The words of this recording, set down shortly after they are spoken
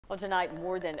Well, tonight,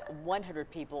 more than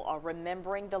 100 people are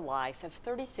remembering the life of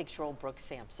 36-year-old Brooke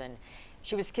Sampson.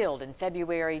 She was killed in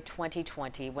February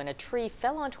 2020 when a tree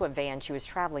fell onto a van she was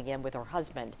traveling in with her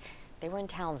husband. They were in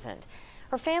Townsend.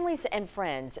 Her families and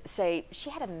friends say she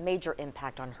had a major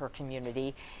impact on her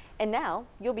community, and now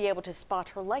you'll be able to spot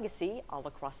her legacy all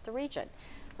across the region.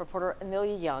 Reporter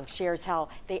Amelia Young shares how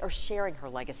they are sharing her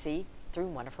legacy through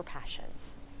one of her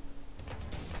passions.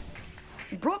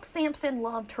 Brooke Sampson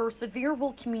loved her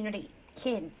Sevierville community,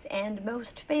 kids, and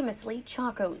most famously,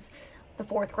 Chacos. The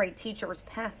fourth grade teacher's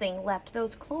passing left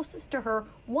those closest to her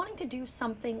wanting to do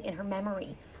something in her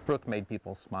memory. Brooke made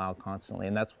people smile constantly,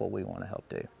 and that's what we want to help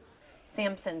do.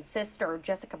 Sampson's sister,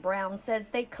 Jessica Brown, says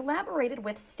they collaborated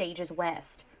with Stages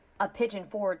West, a Pigeon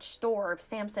Forge store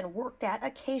Sampson worked at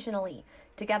occasionally.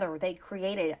 Together, they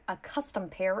created a custom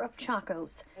pair of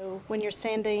Chacos. When you're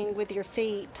standing with your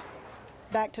feet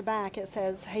back to back, it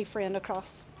says, "Hey friend,"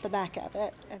 across the back of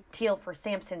it. Teal for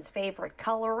Sampson's favorite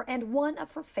color and one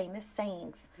of her famous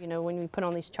sayings. You know, when we put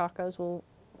on these Chacos,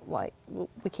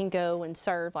 we can go and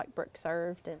serve like Brooke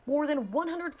served. And more than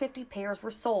 150 pairs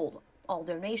were sold. All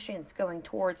donations going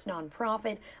towards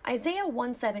nonprofit Isaiah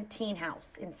 117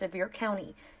 House in Sevier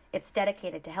County. It's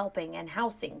dedicated to helping and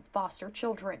housing foster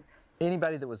children.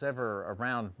 Anybody that was ever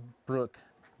around Brooke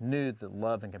knew the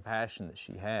love and compassion that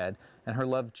she had and her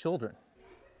love of children.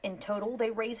 In total,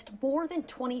 they raised more than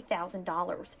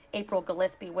 $20,000. April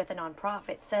Gillespie with a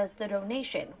nonprofit says the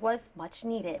donation was much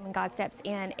needed. When God steps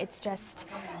in, it's just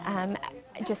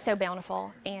so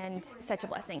bountiful and such a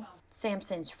blessing.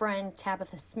 Sampson's friend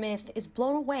Tabitha Smith is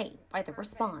blown away by the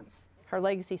response. her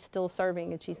legacy's still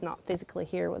serving, and she's not physically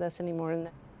here with us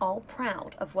anymore. All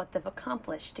proud of what they've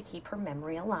accomplished to keep her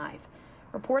memory alive.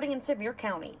 Reporting in Sevier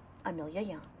County, Amelia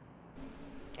Young.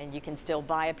 And you can still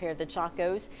buy a pair of the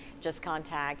Chacos. Just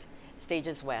contact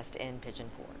Stages West in Pigeon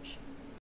Forge.